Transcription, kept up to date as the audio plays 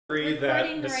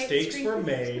that mistakes were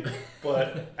made,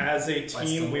 but as a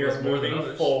team we are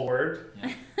moving forward.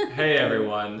 Hey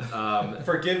everyone.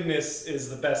 Forgiveness is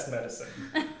the best medicine.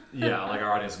 Yeah, like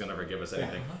our audience is going to forgive us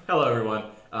anything. Hello everyone.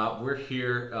 We're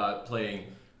here playing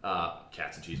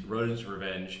Cats and Cheese, Rodents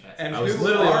Revenge. And I was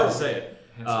literally about to say it.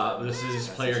 This is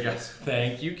Player Guides.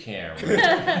 Thank you, Cameron.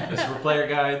 This is for Player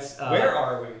Guides. Where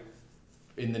are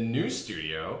we? In the new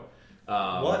studio.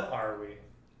 What are we?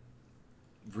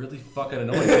 Really fucking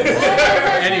annoying.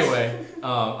 Anyway,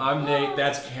 I'm Nate.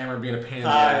 That's Cameron being a pain in the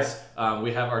ass.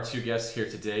 We have our two guests here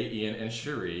today, Ian and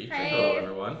Cheri. Hi. Hello,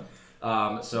 everyone.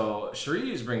 So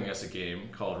Cheri is bringing us a game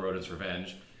called Rodents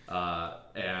Revenge,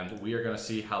 and we are going to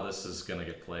see how this is going to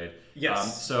get played.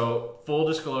 Yes. So full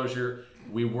disclosure,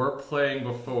 we were playing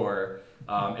before,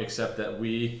 except that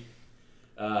we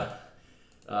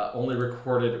only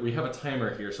recorded. We have a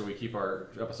timer here, so we keep our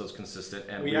episodes consistent,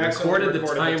 and we recorded the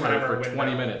timer for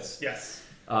 20 minutes. Yes.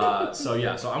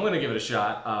 So I'm going to give it a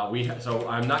shot. So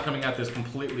I'm not coming at this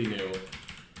completely new.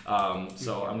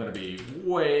 So I'm going to be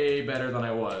way better than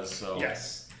I was. So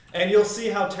yes, and you'll see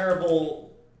how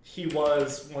terrible he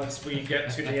was once we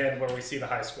get to the end where we see the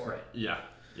high score. Yeah,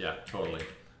 totally.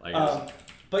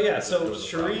 But yeah, so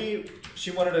Cheri,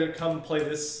 she wanted to come play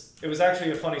this. It was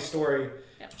actually a funny story.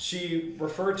 Yep. She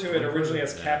referred to it originally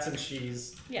as Cats and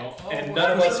Cheese, Yes. and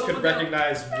none of us could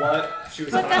recognize what she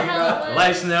was talking about.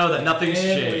 Let us know that nothing's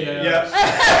changed. Yep.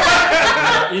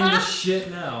 In the shit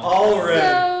now.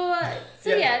 Already. So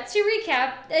to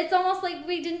recap, it's almost like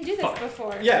we didn't do this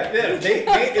before. Yeah.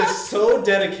 Nate is so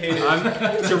dedicated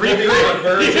to recreate a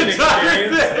virgin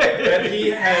experience that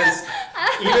he has,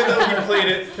 even though he played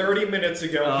it 30 minutes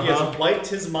ago, he has wiped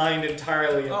his mind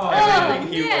entirely of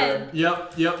everything he learned.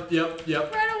 Yep.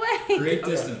 Right away. Great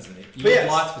distance, Nate. You have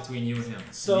lots between you and him.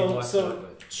 So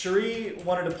Cheri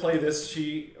wanted to play this.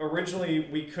 She originally,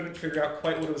 we couldn't figure out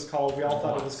quite what it was called. We all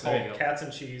thought it was called Cats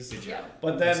and Cheese.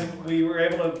 But then we were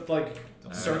able to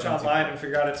search online and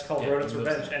figure out it's called Rodents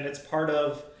Revenge, and it's part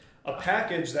of a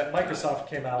package that Microsoft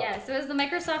came out. Yeah, so it was the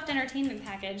Microsoft Entertainment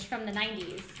Package from the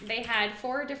 90s. They had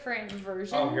 4 different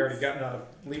versions. Oh, you already got no.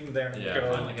 Leave them there. Yeah,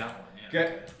 I finally got one. Yeah.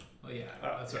 Get. Oh yeah,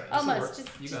 that's right. Almost.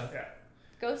 You got it.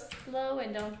 Go slow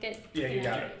and don't get. Yeah, you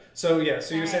got it. So you're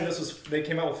saying this was, they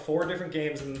came out with 4 different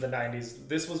games in the 90s.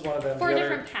 This was one of them. 4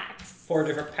 different packs. 4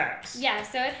 different packs. Yeah,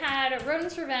 so it had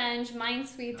Rodents Revenge,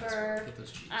 Minesweeper.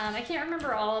 I can't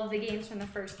remember all of the games from the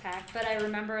first pack, but I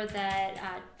remember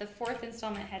that the 4th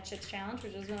installment had Chits Challenge,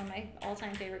 which is one of my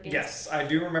all-time favorite games. Yes, I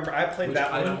do remember. I played that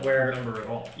one where remember at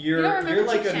all. You're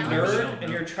like a nerd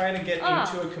and you're trying to get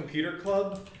into a computer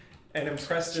club and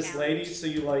impress this lady, so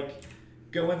you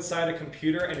go inside a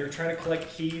computer and you're trying to collect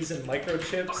keys and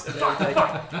microchips and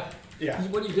then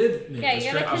What you did, Nick, was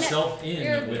strap yourself in.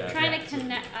 You're trying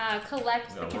to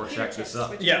collect the computer chips, which is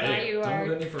why you are. Don't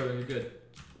go any further. You're good.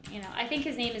 I think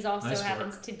his name is also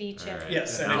happens to be Chip. Right.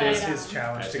 Yes, and it is his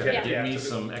challenge to get me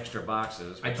some extra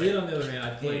boxes. I did, on the other hand,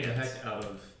 I played the heck out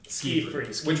of Ski Free,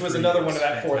 which was another one of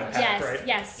that 4th pack, right?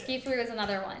 Yes, Ski Free was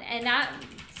another one, and that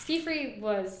Ski Free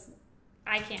was.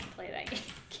 I can't play that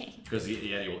game. Because the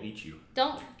Yeti will eat you.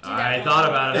 Don't do that. I thought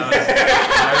about it.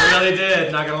 I really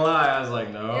did. Not gonna lie. I was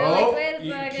like, no. You're like, wait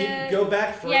a second. Go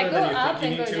back further than you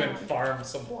think you need to down. and farm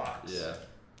some blocks. Yeah.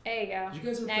 There you go. Did you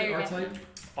guys ever play R-Type?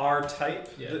 R-Type?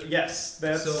 Yeah. Yes.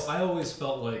 That's... So I always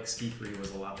felt like Ski Free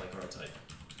was a lot like R-Type.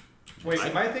 Wait,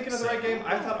 am I thinking of the right game?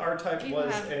 I thought R-Type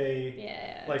was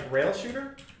a rail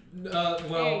shooter?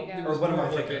 Well, or what am I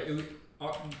thinking?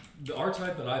 The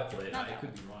R-Type that I played, I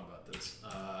could be wrong about this.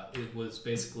 It was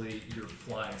basically you're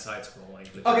flying side-scrolling.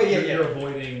 You're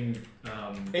avoiding.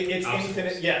 It's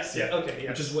infinite. Yes. Yeah. Okay.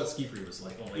 Which is what Ski Free was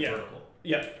like, only vertical.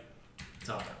 Yeah.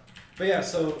 Top down. But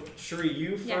so Cheri,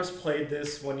 you first played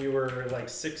this when you were like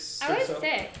 6. I was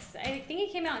 6. I think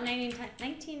it came out in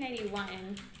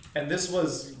 1991. And this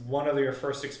was one of your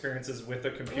first experiences with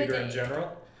a computer in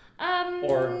general?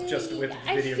 Or just with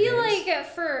video games? I feel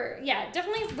like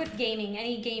definitely with gaming,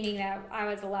 any gaming that I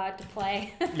was allowed to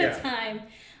play at the time.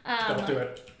 Don't do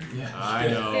it. Yeah, I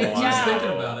know. Good I was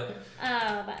thinking about it.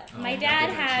 But my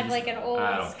dad had like an old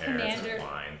Commander.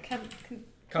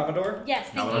 Commodore? Yes,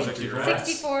 Commodore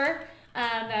 64.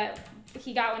 That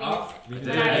he got when he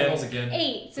was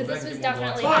 8. So this was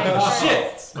definitely my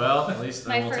first. Well, at least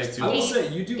I will take 2. I will say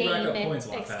you do rack up points a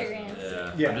lot experience.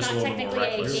 faster. Yeah. I'm just Not a little bit more technically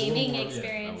reckless. a gaming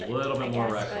experience. A little bit more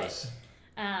reckless.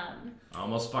 I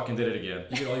almost fucking did it again.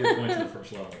 You get all your points in the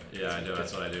first level. Yeah, I do.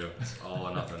 That's what I do. It's all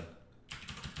or nothing.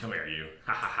 Come here, you.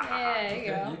 There you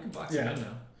go. You can box him in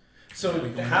now. So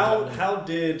how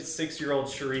did 6-year-old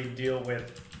Cheri deal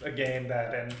with a game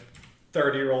that, and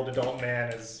 30-year-old adult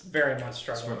man is very much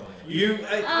struggling.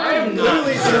 I am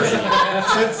literally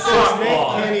since Nate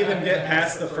can't even get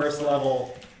past the first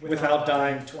level without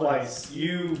dying twice,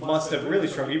 you must have really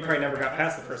struggled. You probably never got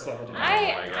past the first level.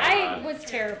 I was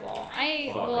terrible.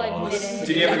 I will admit it.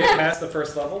 Did you ever get past the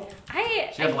first level?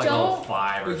 I like level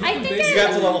 5 or something. I think you got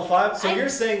to level 5? So you're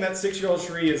saying that 6-year-old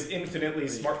Cheri is infinitely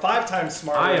smart, 5 times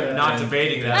smarter. I am not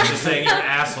debating that. I'm just saying you're an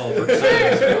asshole for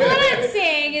saying it. What I'm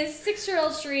saying is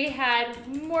 6-year-old Cheri had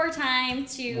more time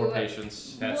to... More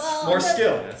patience. More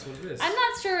skill. That's what it is. I'm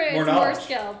not sure it's more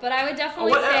skill, but I would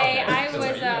definitely say I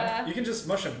was... You can just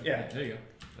mush him. Yeah. There you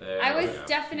go. I was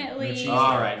definitely...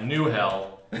 Alright, new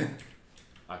hell.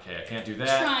 Okay, I can't do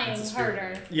that. Trying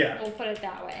harder. Yeah. We'll put it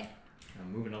that way.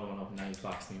 I'm moving another one up, now he's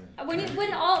boxing in. When it's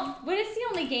the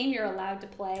only game you're allowed to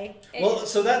play. Well,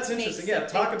 so that's interesting. Yeah,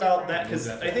 talk about that, because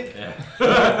I think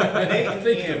Nate and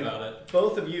Ian, about it.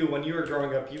 Both of you, when you were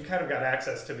growing up, you kind of got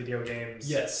access to video games.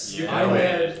 Yes. Yeah,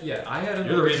 I had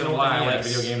You're the reason why I like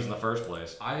video games in the first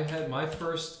place. I had my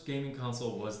first gaming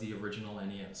console was the original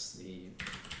NES, the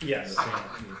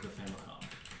Famicom.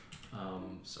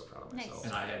 So proud of myself.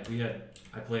 Nice. And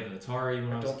I played an Atari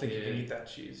when I was a kid. I don't think you can eat that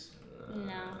cheese.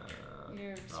 No.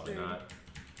 You're probably screwed. not.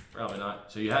 Probably not.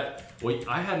 So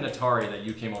I had an Atari that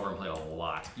you came over and played a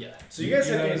lot. Yeah. So you guys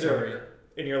had games earlier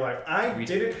in your life. I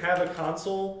didn't have a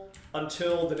console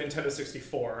until the Nintendo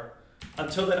 64.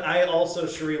 Until then, I also,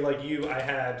 Cheri, like you, I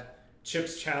had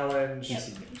Chips Challenge.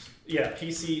 PC games. Yeah,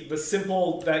 PC. The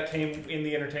simple that came in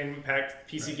the entertainment pack,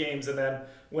 PC games, and then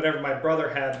whenever my brother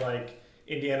had like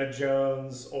Indiana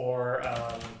Jones or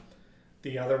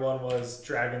the other one was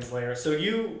Dragon's Lair. So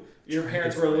your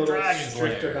parents were a little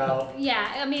strict about...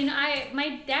 Yeah, I mean,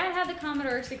 my dad had the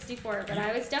Commodore 64, but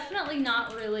I was definitely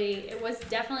not really... It was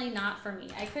definitely not for me.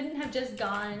 I couldn't have just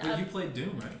gone... But you played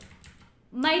Doom, right?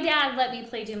 My dad let me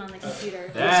play Doom on the computer.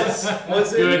 That's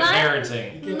good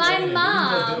parenting. My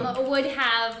mom would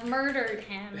have murdered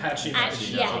him. Had she known.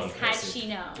 Yes, had she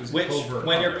known. Which,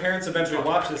 when your parents eventually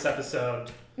watch this episode...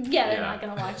 Yeah, they're not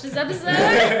going to watch this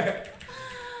episode.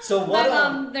 So what? My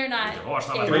mom, they're not.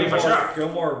 Go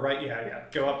more right. Yeah.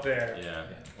 Go up there. Yeah.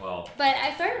 Well. But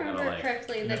if I remember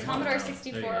correctly, the Commodore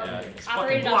 64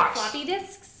 operated on floppy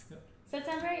disks. Does that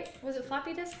sound right? Was it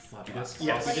floppy disks? Floppy disks.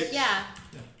 Yes. Yeah.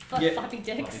 Floppy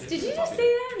disks. Did you just say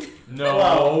that? No.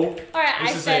 All right,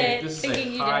 I said it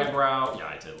thinking you did. Highbrow. Yeah,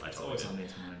 I did. I totally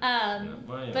did.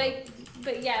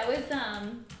 But yeah, it was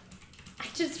I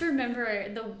just remember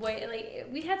the way, like,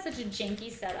 we had such a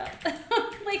janky setup.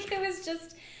 Like, it was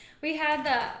just, we had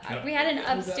an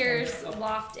upstairs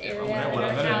loft area in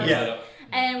our house,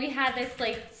 and we had this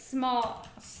like small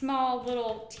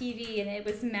little TV, and it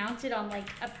was mounted on like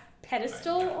a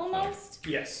pedestal almost.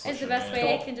 Yes, is the best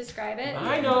way I can describe it.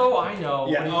 I know.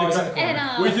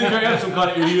 Yeah. We think I am some kind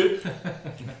of idiot.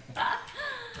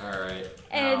 All right.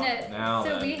 And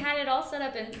so we had it all set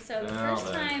up, and so the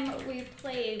first time we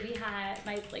played, we had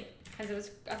because it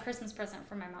was a Christmas present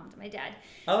from my mom to my dad.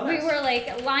 Oh, nice. We were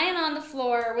like lying on the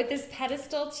floor with this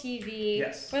pedestal TV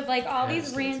with like all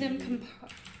these random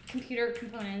computer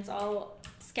components all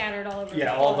scattered all over.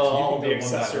 Yeah, all the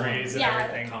accessories and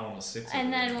everything.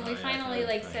 And then when we finally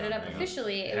like set it up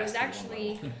officially, it was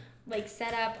actually like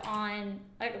set up on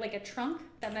like a trunk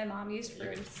that my mom used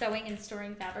for sewing and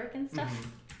storing fabric and stuff,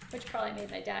 which probably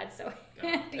made my dad so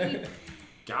happy.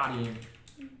 Got him.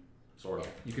 Sort of.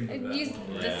 You can move use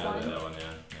this one. That one,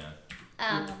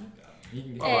 yeah.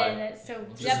 And so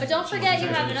but don't forget you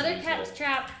have another cat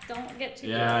trap. Don't get too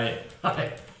close.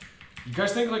 You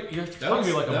guys think like you're telling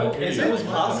me like a is it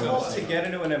possible to get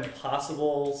into an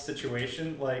impossible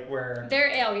situation like where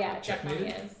it definitely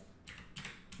is.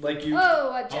 Like you. Oh,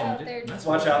 watch out!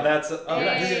 Watch out! That's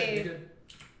you're good.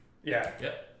 Yeah.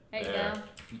 Yep. There you go.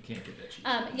 You can't get that cheese.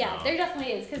 There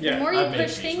definitely is because the more you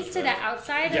push things to the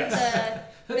outside of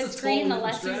the screen, the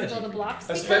less usable the blocks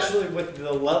become. Especially with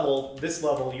this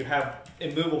level, you have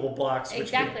immovable blocks.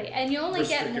 Exactly, and you only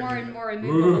get more and more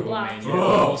immovable blocks.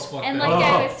 And like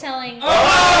I was telling,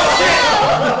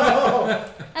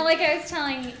 and like I was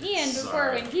telling Ian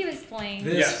before when he was playing,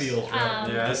 this feels right.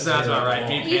 Yeah, this sounds about right.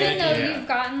 Even though you've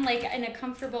gotten like in a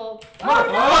comfortable.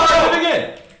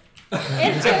 Again.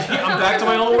 I'm back to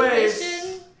my old ways.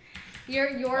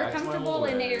 You're comfortable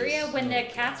in the area when the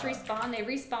cats respawn. They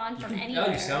respawn from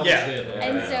anywhere.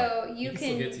 And so you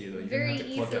can very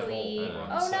easily.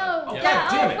 Oh no! Yeah!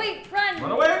 Oh wait! Run!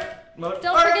 Run away! Don't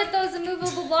forget those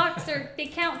immovable blocks, or they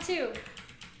count too.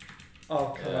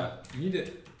 Oh come on! You need to.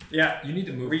 Yeah. You need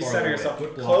to move. Recenter yourself.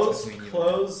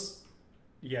 Close.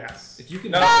 Yes. If you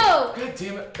can. No! God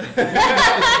damn it!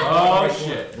 Oh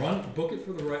shit! Book it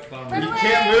for the right bottom. Run you away.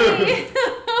 Can't move.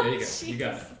 There you go. You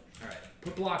got it. All right.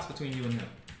 Put blocks between you and him.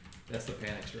 That's the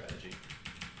panic strategy.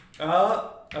 Okay.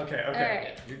 All right.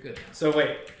 Yeah, you're good. So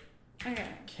wait. Okay.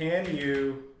 Can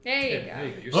you? There you go. There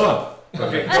you go.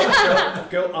 You're safe. Okay.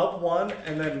 Go up one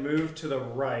and then move to the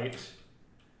right.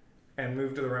 And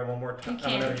move to the right one more time. You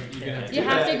can't. You can't. You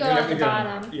have to go at the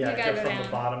bottom. Yeah, you gotta go go from down. the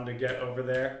bottom to get over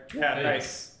there. Yeah, Hey,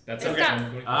 nice. That's It's okay.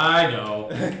 got- I know.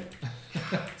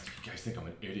 You guys think I'm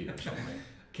an idiot or something.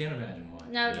 Can't imagine why.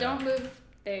 No, Yeah. don't move.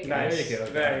 There you go. Nice. There you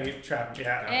go. There you trap.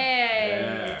 Yeah. Hey.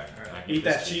 Yeah. Alright. Eat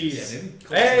that cheese. Yeah,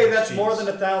 maybe Hey, some that's cheese. more than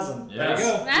 1,000. Yeah. That's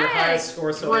There you go. your Nice. highest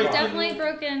score so We've far. definitely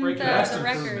broken Break the fast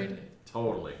record. improvement.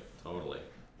 Totally.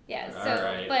 Yeah, All so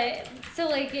right. but so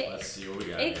like Let's see what we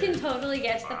got it here. can totally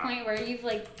get to the point where you've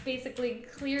like basically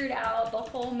cleared out the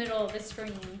whole middle of the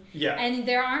screen. Yeah. And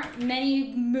there aren't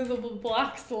many movable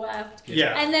blocks left.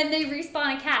 Yeah. And then they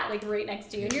respawn a cat like right next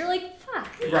to you and you're like, fuck.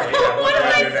 Right. Yeah, What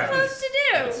am I do now?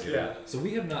 supposed to do? Yeah. So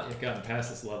we have not yet gotten past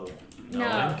this level. No.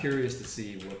 I'm curious to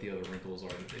see what the other wrinkles are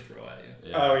that they throw at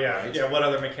you. Oh yeah. right. Yeah. What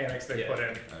other mechanics they Yeah. put in?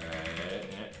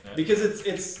 Alright. Because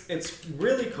it's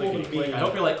really cool to me. I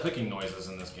hope you like clicking noises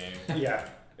in this game. Yeah.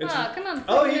 It's, Oh, come on.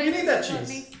 Oh, you Flippin' can eat that is what cheese.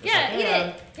 makes- Yes, Yeah, I eat can.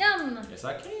 it. Yum. Yes,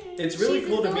 I can. it's really Cheese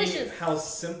cool is to me delicious. how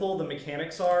simple the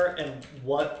mechanics are and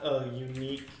what a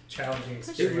unique, challenging Push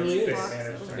experience really they is.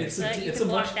 managed to make. It's So a, that you it's a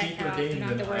can much block that deeper cat off, you game don't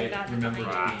have than to worry I about it remember it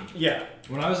behind being. Yeah.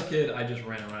 When I was a kid, I just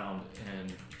ran around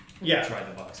and Yeah. tried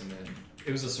the box, and then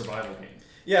it was a survival game.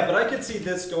 Yeah, but I could see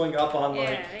this going up on Yeah,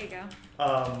 like there you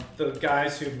go. the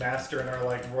guys who master and are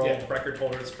like world Yeah. record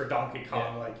holders for Donkey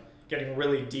Kong, Yeah. like getting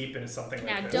really deep into something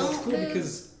Now, like this. don't Well, it's cool move.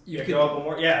 because you Yeah, can go up one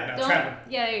more. Yeah, now Don't. trap him.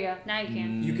 Yeah, there you go. Now you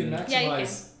can. you can maximize Yeah, you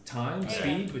can. time, Yeah.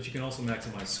 speed, but you can also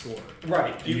maximize score.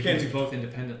 Right, And you you can. do both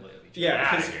independently of each Yeah,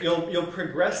 Get because outta you'll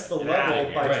progress the Get outta level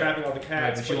here. by Right. trapping all the other.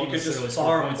 cats, But but you you won't could just necessarily score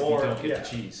farm points if more. you don't get Yeah, the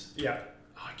cheese. yeah.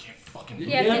 Oh, I can't fucking You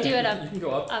have to do it up. You can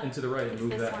go up, Up. and to the right and It's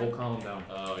move this that whole one. column down.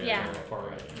 Oh, yeah. Yeah. Far, Far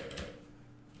right.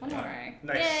 One more.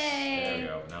 Nice. Yay. There we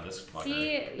go. Now this fucker.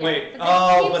 See? Yeah, Wait,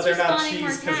 but but they're keeps not respawning more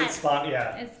cheese because it's cats. spawn.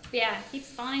 Yeah. It's keep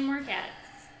spawning more cats.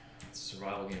 It's a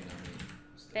survival game. I mean,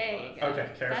 There you go. Okay,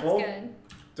 careful. That's good.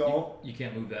 Don't. You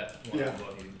can't move that one Yeah.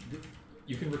 above you.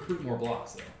 You can recruit more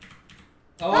blocks though.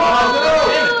 Oh,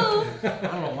 I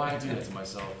don't know why I do that to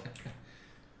myself.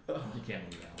 You can't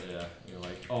move that one. Yeah, you're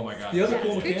like, oh my god. The other Yeah,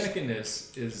 cool it's mechanic in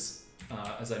this is,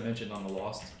 as I mentioned on the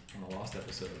Lost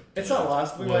episode, It's not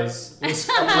lost. We was uploaded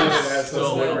it as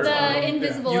Still the works. The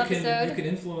invisible you episode. can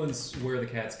influence where the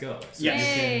cats go. So Yes.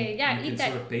 Yay, yeah, you eat can that.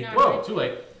 sort of bait No, them. Whoa, too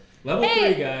late. Level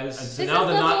Hey. 3, guys. And so This now is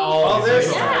they're not level- all. Oh,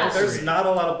 there's Yeah. there's not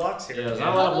a lot of blocks here. Yeah, there's Yeah.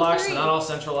 not a lot of Level blocks. three. They're not all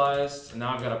centralized. And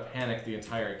now I've got to panic the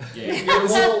entire game.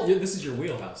 This is your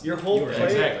wheelhouse. Your whole You are- play-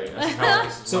 Exactly. That's how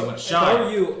this is So I'm gonna if I were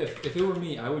shine. you, if it were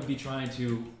me, I would be trying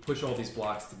to push all these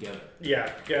blocks together. Yeah,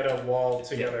 get a wall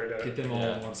together to. Get them all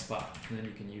Yeah. in one spot, and then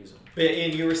you can use them.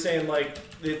 And you were saying like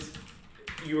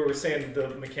you were saying the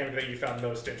mechanic that you found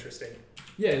most interesting.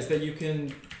 Yeah, is that you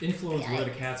can influence where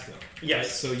the cats go.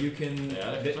 Yes. So you can.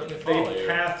 Yeah, they- they certainly follow They you.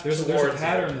 path there's a towards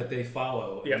pattern that they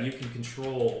follow, Yeah. and you can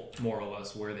control more or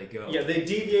less where they go. Yeah, they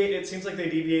deviate. It seems like they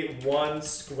deviate one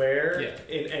square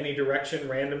Yeah. in any direction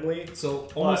randomly. So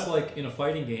almost like in a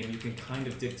fighting game, you can kind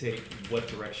of dictate what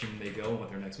direction they go and what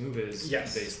their next move is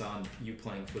Yes. based on you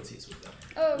playing footsies with them.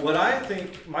 Oh, What I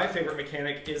think my favorite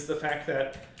mechanic is the fact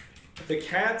that the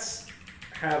cats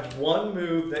have one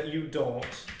move that you don't,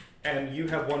 and you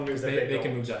have one move Because that they they don't.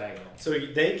 can move diagonal. So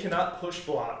they cannot push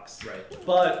blocks. Right.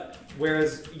 But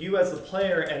whereas you as the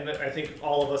player, and I think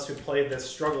all of us who played this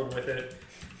struggled with it,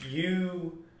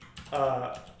 you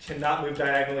cannot move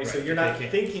diagonally, so Right, you're they not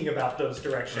can't. thinking about those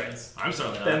directions. I'm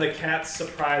certainly not. Then the cats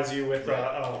surprise you with, Right.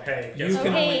 oh, hey, You guess Oh,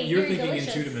 can what? hey, only, you're you're thinking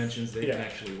delicious. in 2 dimensions. They Yeah. can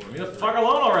actually work. Leave me the with fuck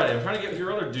alone already. I'm trying to get with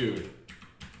your other dude.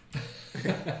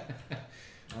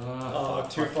 Oh,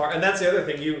 too far. And that's the other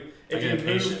thing. If I you get move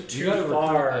impatient. You too gotta recruit that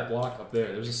far, block up there.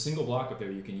 There's a single block up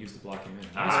there you can use to block him in.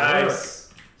 nice.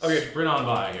 Okay, Sprint on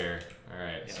by here. All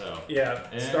right, Yeah. so. yeah.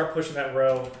 Eh. Start pushing that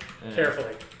row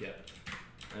carefully. Yeah,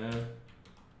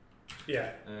 Yeah.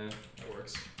 that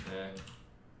works.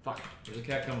 Fuck. There's a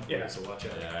cat coming for Yeah. you, so watch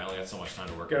out. Yeah, I only got so much time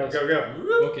to work Go, on go, this.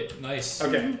 go. Okay, nice.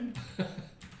 Okay,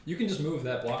 You can just move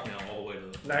that block now all the way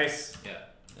to the. nice. Yeah.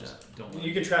 Just don't.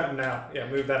 You can trap him now. Yeah,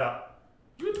 move that up.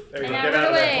 There you And go. now Get run out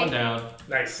of there. away. One down.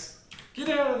 Nice. Get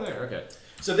out of there. Okay.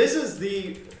 So this is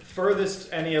the furthest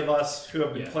any of us who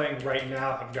have been Yeah. playing right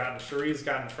now have gotten. Cheri's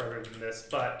gotten further than this,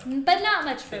 but but not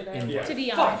much further, Yeah. to be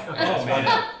Fuck. honest. Okay, Oh man.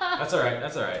 That's all right.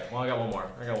 That's all right. Well, I got one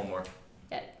more.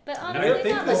 Yeah, but I honestly,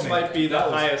 think not this much. might be the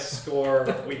That was- highest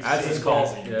score we've As seen. it's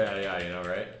called. Yeah, you know,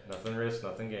 right? Nothing risk,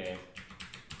 nothing gain.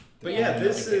 But yeah,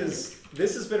 this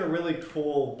has been a really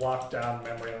cool walk down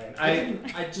memory lane.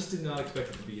 I just did not expect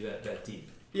it to be that deep.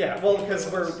 Yeah, well,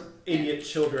 because we're idiot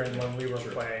children when we were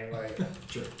playing, like.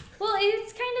 Sure. Well,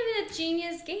 it's kind of a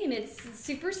genius game. It's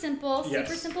super simple,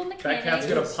 super simple mechanics. That cat's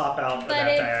gonna pop out of that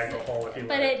diagonal hole if you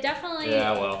But it definitely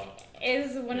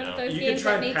is one of those games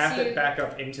that makes you can try and path it back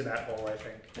up into that hole, I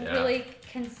think. Really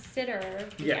consider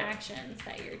the actions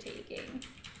that you're taking.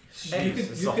 And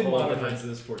you could modernize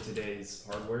this for today's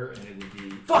hardware, and it would be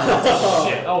shit.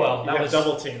 Oh well, that was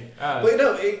double team. Wait,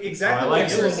 no, exactly like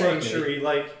you were saying, Cheri.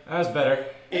 Like that was better.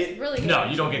 It's really good. No,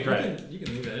 you don't get credit. You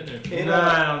can leave that in there. No,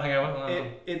 I don't think I will.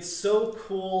 It's so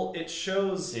cool. It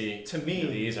shows to me.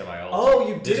 These are my old. Oh,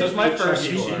 you did. This was my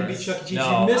first. You shouldn't be Chuck E. Cheese.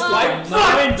 No. You missed like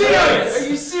 9 points. Are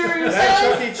you serious? That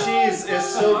Chuck E. Cheese is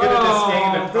so good at this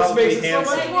game, and this makes it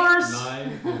handsome. so much worse.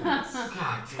 9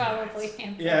 points. Probably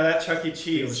handsome. Yeah, that Chuck E.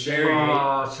 Cheese very,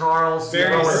 Charles,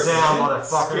 very down,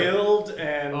 motherfucker. Skilled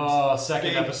and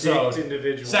second episode.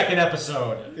 Individual. Second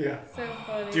episode. Yeah. So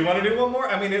funny. Do you want to do one more?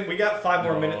 I mean, we got 5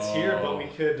 more minutes here, but we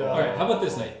could. All right, how about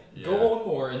this, Nate? Go one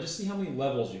more and just see how many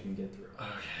levels you can get through.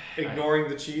 Okay. Ignoring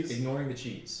the cheese. Ignoring the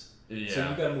cheese. Yeah. So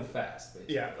you gotta move fast.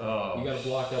 Basically. Yeah. Oh. You gotta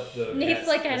block up the. Nate's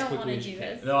like, I don't want to do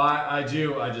this. No, I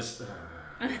do. I just.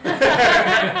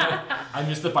 I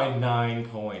missed it by 9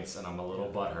 points, and I'm a little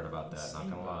butthurt about that. Not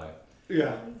gonna lie.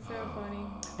 Yeah. So funny.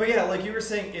 But yeah, like you were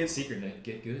saying, it's secret, Nate.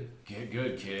 Get good. Get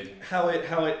good, kid. How it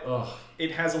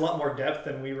it has a lot more depth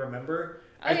than we remember.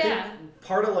 I think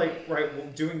part of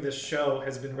doing this show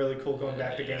has been really cool, going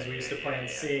back to games we used to play and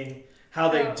seeing how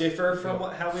they differ from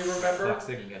how we remember.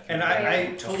 And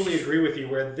I totally agree with you.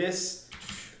 Where this,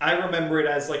 I remember it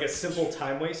as like a simple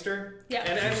time waster. Yeah.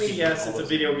 And I mean, yes, it's a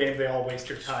video game; they all waste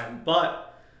your time,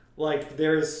 but like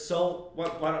there is so why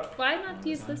not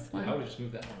use this one? I would just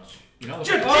move that one up. You know, what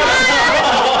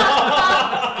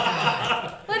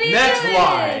are you that's doing?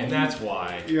 why, and that's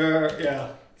why.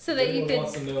 So that you could.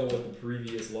 Wants to know what the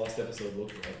previous lost episode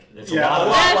looked like. It's a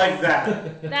lot like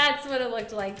that. That's what it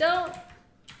looked like. Don't.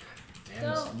 Damn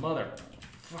this mother.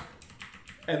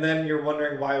 And then you're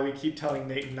wondering why we keep telling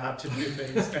Nate not to do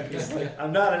things, and he's like,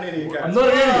 "I'm not an idiot, guys. I'm not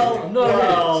an idiot. I'm not an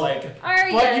idiot." It's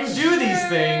like, but you do these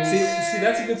things. See,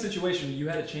 that's a good situation. You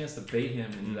had a chance to bait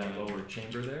him into that lower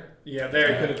chamber there. Yeah,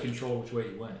 there. You could have controlled which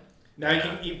way he went. Now you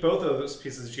can eat both of those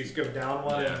pieces of cheese. Go down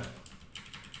one. Yeah.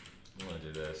 I'm gonna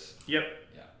do this. Yep.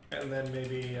 And then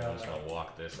maybe. I'm just gonna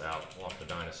walk this out. Walk the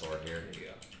dinosaur here. There you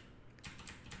go.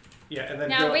 Yeah, and then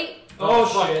now wait. Oh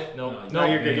shit! No,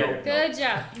 you're good. Good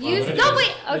job. Use no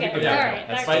wait. Okay, all right.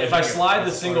 That's fine. If I slide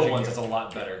the single ones, it's a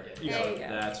lot better. There you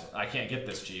go. I can't get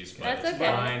this cheese, but that's it's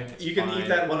okay. fine. You can eat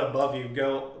that one above you.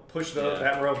 Go push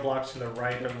that row of blocks to the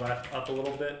right or left up a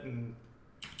little bit, and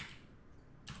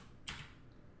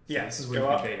yeah, this is where go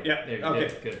you up. can bait him. Yep. There,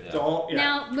 Okay. Good. Yeah. Don't. Yeah.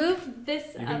 Now move this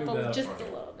up just a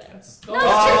little bit. No, it's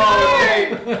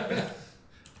okay.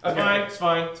 It's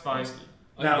fine. It's fine.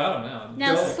 Oh, now, you got him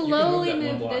now slowly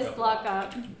move this block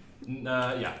up.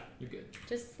 Yeah. You're good.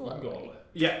 Just slowly. Go all the way.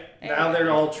 Yeah. Now they're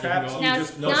all trapped. Now you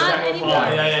just not anymore.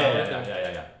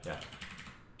 Yeah.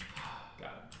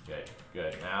 Got it.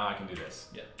 Good. Now I can do this.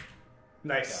 Yeah.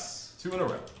 Nice. 2 in a row.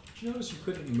 Did you notice you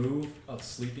couldn't move a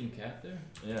sleeping cat there?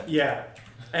 Yeah. Yeah.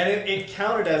 And it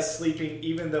counted as sleeping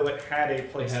even though it had a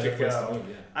place to go. Move,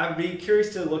 yeah. I'd be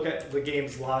curious to look at the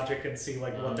game's logic and see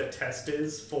what the test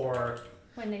is for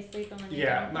when they sleep on the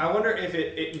Yeah, I wonder if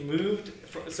it moved,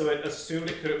 so it assumed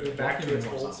it couldn't move back to its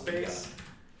old space.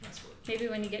 Maybe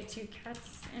when you get 2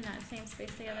 cats in that same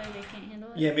space together, they can't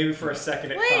handle it. Yeah, maybe for a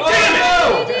second it. Wait, damn it!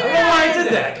 I don't know why I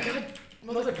did that. God. It's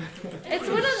one of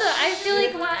the. I feel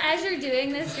like as you're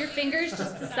doing this, your fingers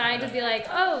just decide to be like,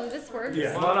 "Oh, this works."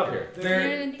 Yeah, come on up here. You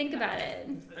don't even think about it.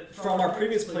 From our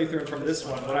previous playthrough and from this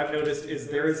one, what I've noticed is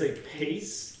there is a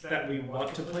pace that we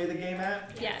want to play the game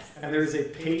at. Yes. And there is a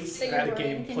pace that a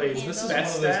game plays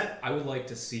best at. I would like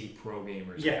to see pro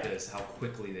gamers like this, how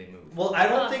quickly they move. Well, I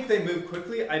don't think they move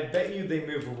quickly. I bet you they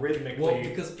move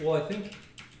rhythmically. Well, I think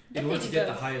in order to get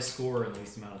the highest score in the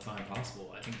least amount of time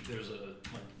possible, I think there's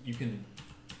you can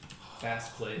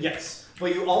fast play. Yes,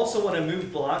 but you also want to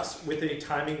move blocks with a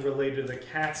timing related to the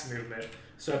cat's movement.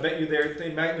 So I bet you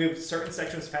they might move certain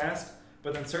sections fast,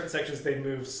 but then certain sections they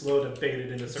move slow to bait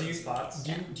it into certain spots.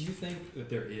 Do you think that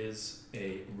there is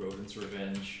a Rodents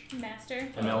Revenge Master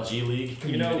MLG League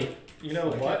community? You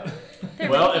know what?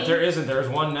 Well, if there isn't, there's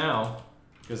one now.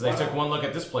 Because they took one look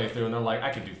at this playthrough and they're like, I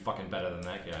could do fucking better than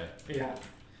that guy. Yeah.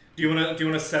 Do you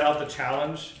wanna set out the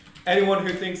challenge? Anyone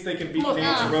who thinks they can beat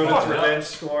Nate's Rodents Revenge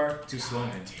score. Too slow,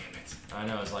 man. Damn it. I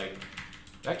know, it's like,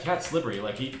 that cat's slippery.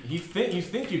 Like, you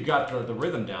think you got the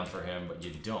rhythm down for him, but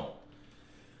you don't.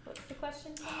 What's the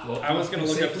question? Well, I was going to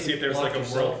look up to see if there's like a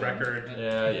world record.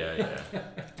 Yeah.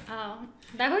 Oh,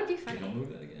 that would be funny. Don't move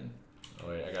that again. Oh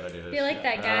wait, I gotta do this. Be like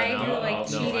that guy who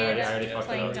cheated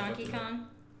playing up. Donkey Kong.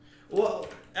 Well,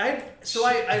 I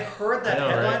heard that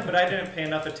headline, right? But I didn't pay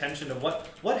enough attention to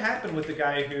what happened with the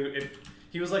guy who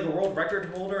he was like a world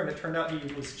record holder, and it turned out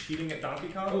he was cheating at Donkey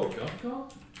Kong. Oh, Donkey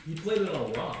Kong? He played it on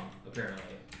a ROM, apparently.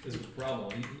 Is the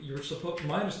problem? You're supposed.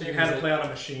 My understanding you had is to play on a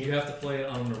machine. You have to play it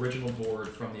on an original board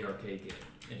from the arcade game,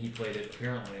 and he played it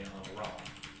apparently on a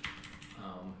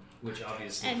ROM, which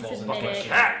obviously calls into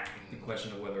the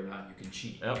question of whether or not you can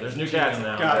cheat. Yep, there's new cats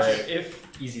now. Gotcha.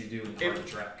 Easy to do and hard to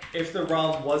track. If the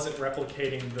ROM wasn't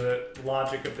replicating the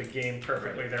logic of the game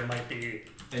perfectly, there might be.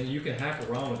 And you can hack a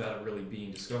ROM without it really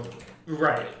being discoverable.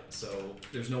 Right. So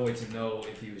there's no way to know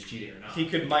if he was cheating or not. He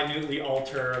could minutely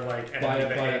alter like enemy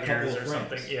behaviors or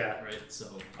something. Yeah. Right. So.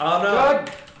 Oh no!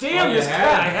 God damn this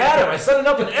cat! I had him. I set it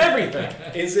up and everything.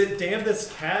 Is it damn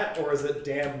this cat or is it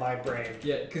damn my brain?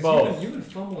 Yeah, because you've been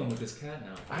fumbling with this cat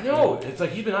now. I know. It's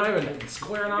like he's been not even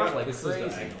squaring off like it's crazy.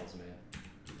 Diagonals, man.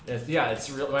 It's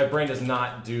real. My brain does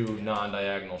not do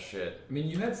non-diagonal shit. I mean,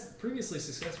 you had previously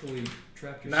successfully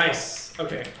trapped yourself. Nice.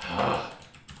 Okay.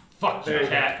 Fuck there,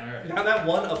 cat. All right. Now that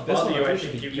one above you, I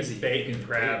think you can bait and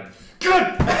grab.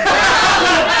 Good. Damn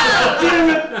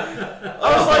it!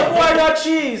 I was like, why not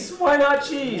cheese? Why not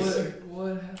cheese?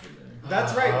 What happened there?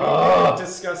 That's right. We did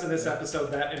discuss in this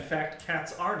episode that in fact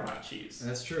cats are not cheese.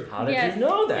 That's true. How did you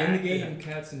know that? In the game,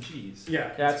 cats and cheese. Yeah.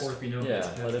 Cats. Let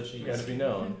it gotta be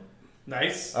known.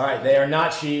 Nice. All right, they are not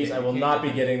cheese. I will not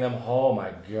be getting them. Oh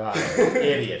my god,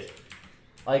 idiot!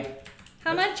 Like.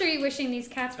 How much are you wishing these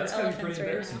cats were elephants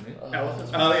right now?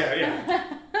 Elephants? Oh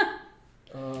yeah.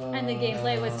 And the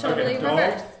gameplay was totally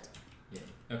reversed. Yeah.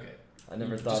 Okay. I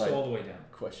never thought just I'd go all the way down.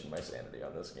 Question my sanity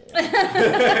on this game.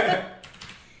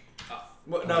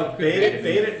 No, bait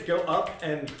it, go up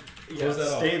and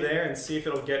stay there and see if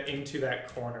it'll get into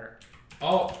that corner.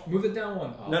 Oh, move it down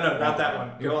one. Oh, no, not that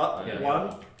one. Go up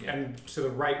one Yeah. and to the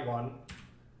right one.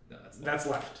 No, that's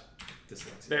left.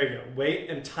 Dyslexia. There you go. Wait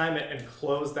and time it and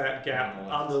close that gap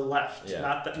on the left. Yeah.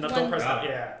 Not that. No, don't press that.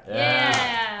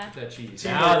 Yeah. Get that cheese.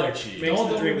 Now they're cheese. Don't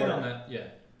move in on that. Yeah.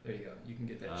 There you go. You can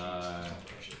get that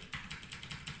cheese.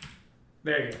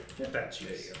 There you go. Get that cheese.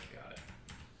 There you go. Got it.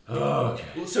 Oh,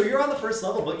 okay. So you're on the first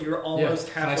level, but you're almost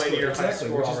halfway to your high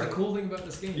score which already. is the cool thing about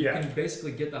this game. Yeah. You can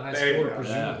basically get the high There you score go.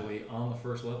 presumably on the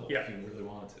first level if you really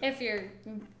wanted to. If you're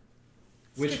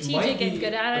Which strategic might be and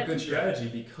good at it. a good strategy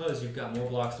because you've got more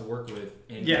blocks to work with.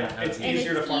 And it's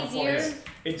easier to farm points.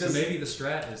 So maybe the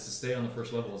strat is to stay on the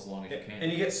first level as long as you can. And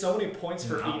you get so many points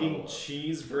for eating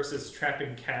cheese versus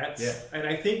trapping cats. Yeah. And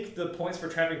I think the points for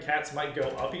trapping cats might go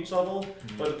up each level,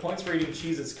 but the points for eating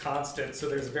cheese is constant, so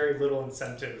there's very little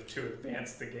incentive to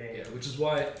advance the game. Yeah, which is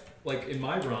why, like in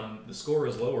my run, the score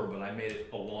is lower, but I made it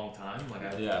a long time. Like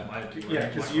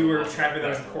because you were trapping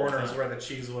them in corners where the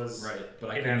cheese was. Right, but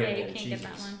I couldn't get you can't get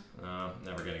that one.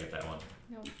 Never gonna get that one.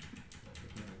 Nope.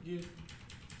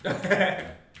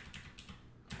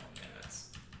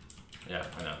 Yeah,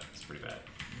 I know. It's pretty bad.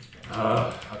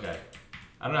 Okay.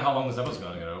 I don't know how long this episode's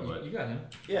going to go, but... You got him.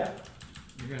 Yeah.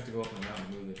 You're going to have to go up and around and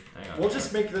move it. Hang on. We'll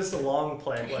just make this a long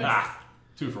play. Like,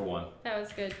 2 for 1. That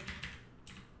was good.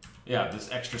 Yeah, this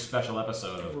extra special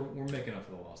episode of... We're making up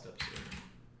for the lost episode.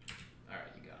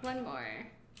 Alright, you got it. One more.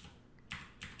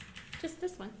 Just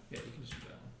this one. Yeah, you can just do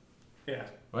that one. Yeah.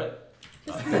 What?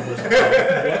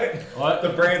 What? The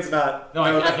brain's not... No,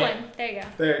 I can't. One. There you go.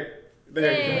 There you go.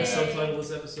 Can we subtitle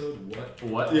this episode?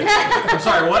 What? Yeah. I'm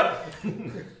sorry, what?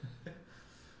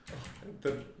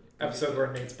 The episode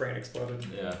where Nate's brain exploded.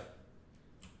 Yeah.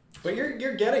 But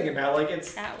you're getting it now. Like,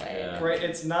 it's... That way. Yeah. Right,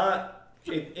 it's not...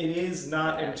 It is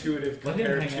not intuitive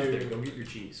compared Let him hang out there. to Go get your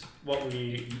cheese. what we're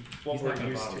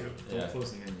used to. Yeah. Don't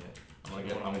close him in yet. You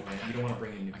don't want to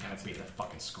bring in new I gotta beat that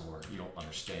fucking score. You don't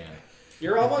understand.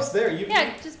 You're almost there.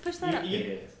 Just push that up. You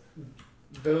eat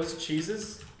those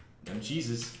cheeses. Them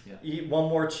cheeses. Yeah. Eat one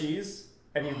more cheese,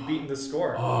 and you've beaten the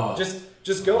score. Oh.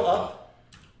 Just go up.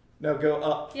 No, go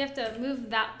up. You have to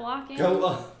move that block in. Go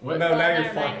up. What? No, now you're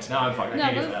Never mind. fucked. Now I'm fucked. No, I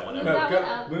can't move- get that one. move Ever. that one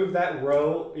up. Move that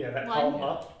row. Yeah, that One. column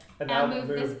up. And Now now move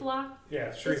this block. Yeah,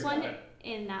 This Shree's one got it.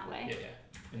 in that way. Yeah.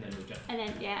 And then move down. And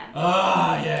then, yeah.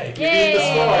 Ah, yay. You beat the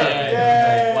score. Yay.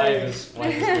 Yay. Life is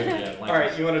good. Yeah, All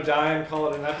right, you want to die and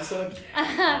call it an episode?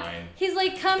 Fine. He's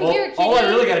like, come Well, here, kitty. all I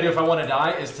really gotta do if I want to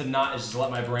die is to just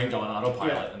let my brain go on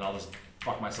autopilot, and I'll just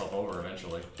fuck myself over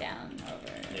eventually. Down,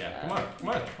 over. Yeah, come on.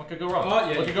 What could go wrong? Oh,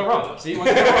 yeah, what could go wrong? See, what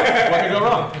could go wrong? What could go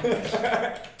wrong?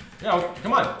 Yeah,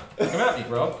 come on. Come at me,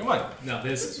 bro. Come on. Now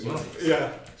this is what.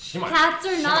 Yeah. Come on. Cats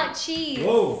are not cheese.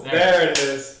 Whoa. There it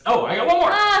is. Oh, I got one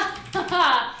more.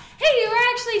 Ah,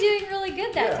 actually doing really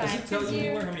good that time. Does it tell you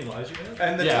anywhere how many lives you have?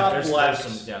 And the top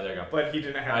left. Yeah, there you go. But he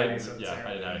didn't have any. I didn't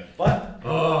have any.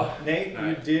 But Nate,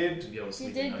 you did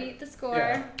beat the score.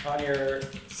 Yeah, on your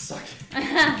Chuck.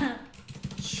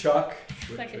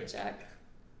 Second Chuck.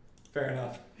 Fair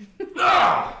enough.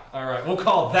 All right, we'll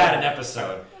call that an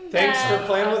episode. Thanks for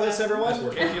playing with us, everyone.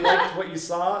 If you liked what you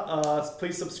saw,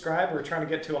 please subscribe. We're trying to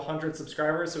get to 100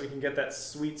 subscribers so we can get that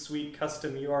sweet, sweet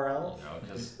custom URL.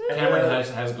 Because Cameron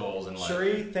has goals in life.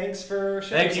 Cheri, thanks for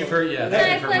sharing. Thank you for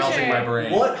melting my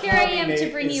brain. What Here I am to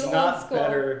bring you old school.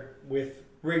 Better with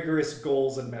rigorous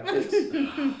goals and methods.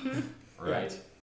 Right.